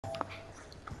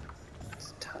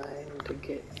Time to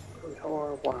get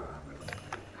your wand.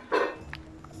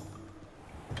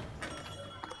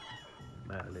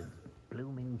 Merlin's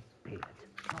blooming spirit,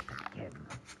 not again.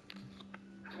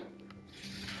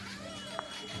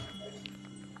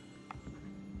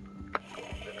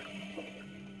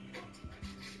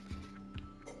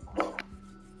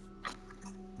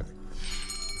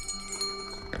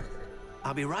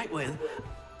 I'll be right with...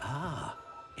 Ah,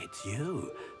 it's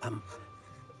you.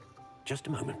 Just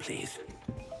a moment, please.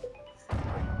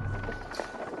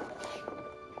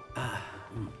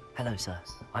 Hello, sir.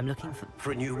 I'm looking for...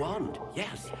 For a new wand,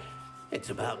 yes.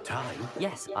 It's about time.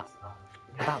 Yes,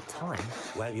 about time?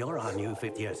 Well, you're our new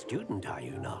fifth-year student, are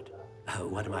you not? Oh,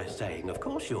 what am I saying? Of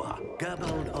course you are.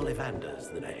 Gerbold Ollivander's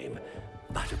the name.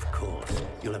 But of course,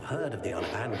 you'll have heard of the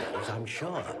Ollivanders, I'm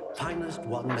sure. Finest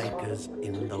wand makers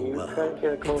in the world.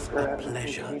 It's a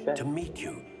pleasure to meet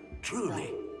you,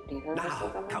 truly.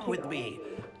 Now, come with me.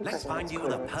 Let's find you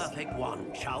the perfect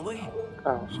wand, shall we?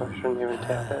 Oh, so I shouldn't even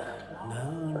tap it.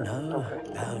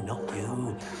 No, not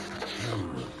you.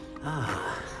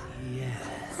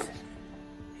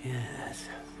 Yes.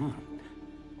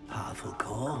 Powerful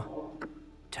core.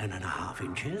 10.5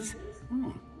 inches.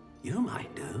 You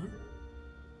might do.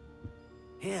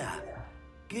 Here,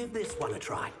 give this one a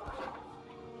try.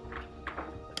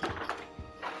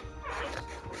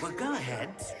 Well, go ahead,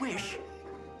 swish.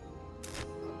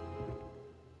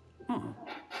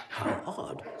 How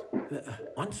odd.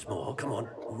 Once more, come on,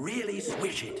 really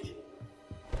swish it.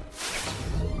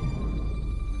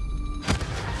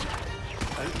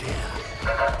 Oh dear.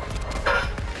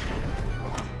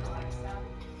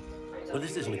 Well,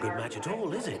 this isn't a good match at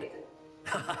all, is it?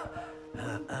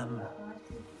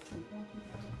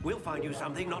 We'll find you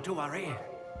something, not to worry.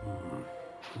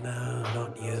 No,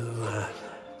 not you.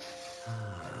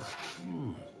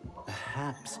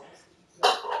 Perhaps.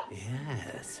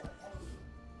 Yes.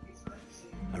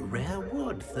 A rare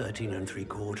wood, 13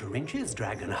 3/4 inches,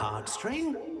 dragon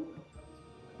heartstring.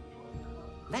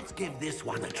 Let's give this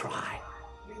one a try.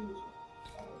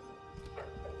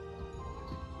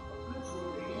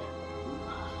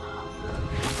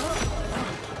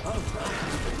 Oh,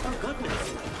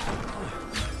 goodness.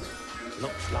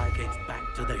 Looks like it's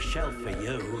back to the shelf for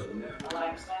you.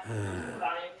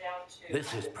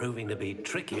 This is proving to be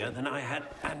trickier than I had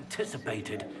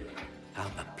anticipated. How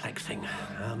perplexing.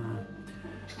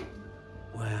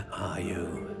 Where are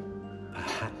you?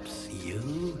 Perhaps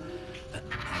you?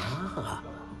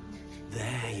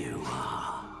 There you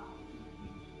are.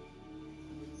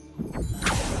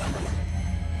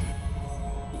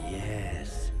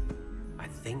 Yes, I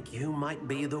think you might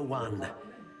be the one.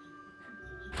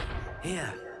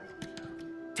 Here,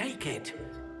 take it.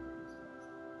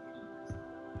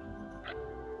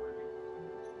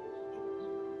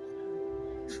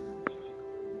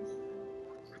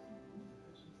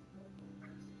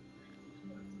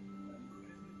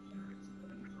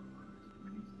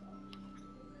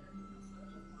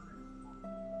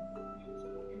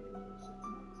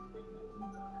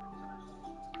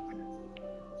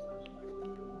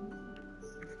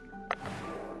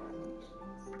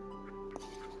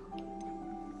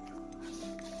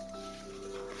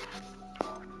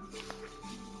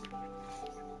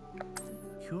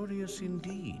 Curious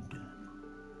indeed.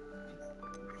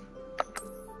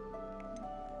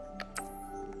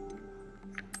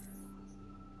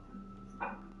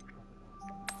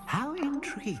 How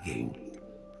intriguing.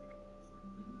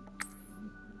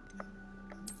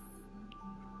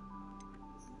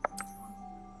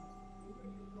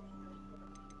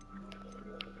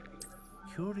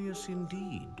 Curious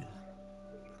indeed.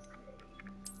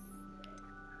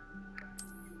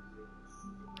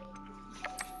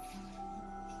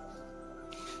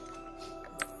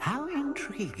 How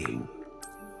intriguing.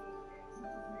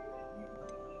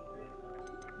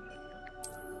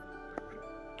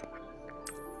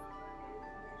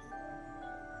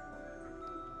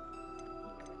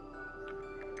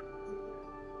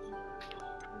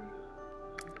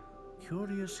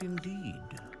 Curious indeed.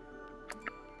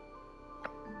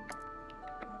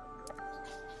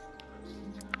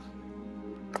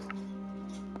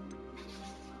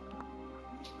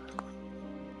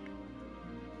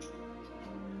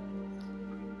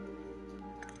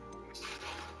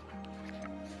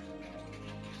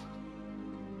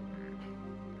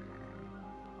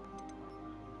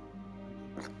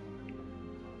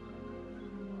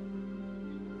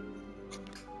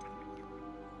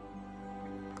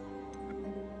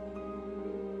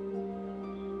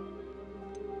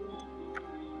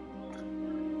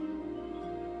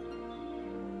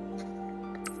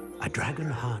 A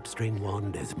dragon heartstring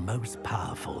wand is most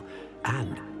powerful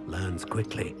and learns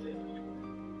quickly.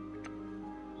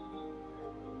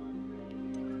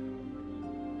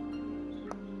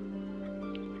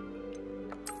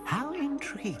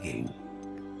 intriguing.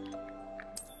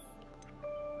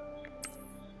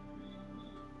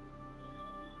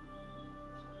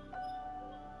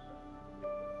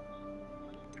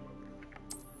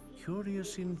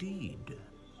 Curious indeed.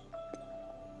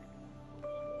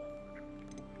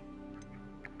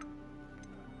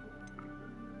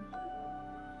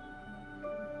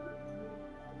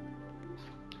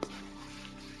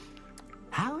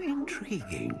 How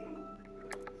intriguing.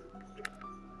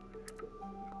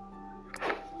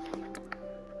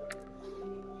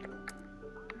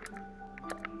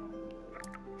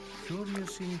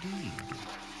 Curious indeed.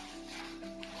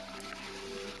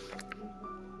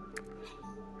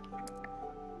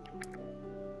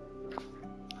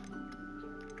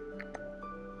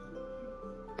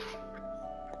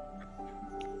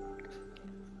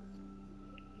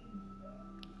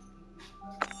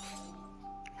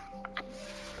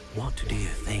 What do you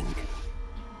think?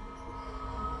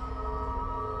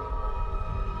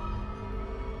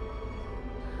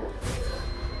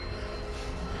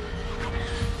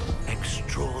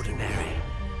 Extraordinary.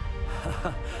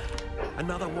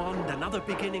 Another wand, another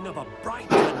beginning of a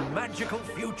bright and magical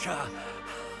future.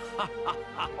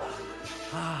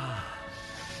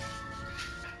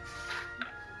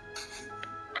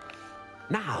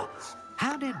 Now,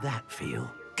 how did that feel?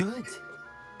 Good.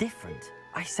 Different.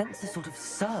 I sensed a sort of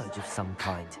surge of some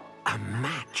kind. A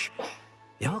match.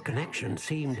 Your connection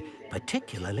seemed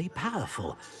particularly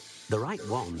powerful. The right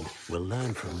wand will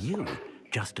learn from you,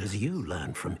 just as you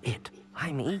learn from it.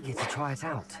 I'm eager to try it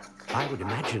out. I would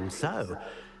imagine so.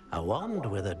 A wand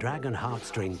with a dragon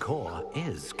heartstring core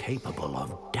is capable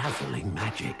of dazzling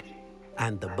magic.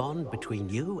 And the bond between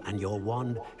you and your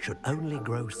wand should only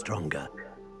grow stronger.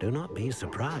 Do not be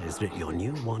surprised at your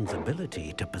new wand's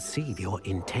ability to perceive your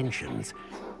intentions,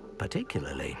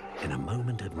 particularly in a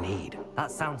moment of need. That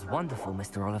sounds wonderful,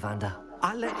 Mr. Ollivander.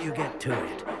 I'll let you get to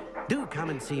it. Do come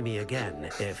and see me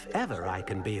again if ever I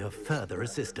can be of further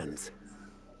assistance.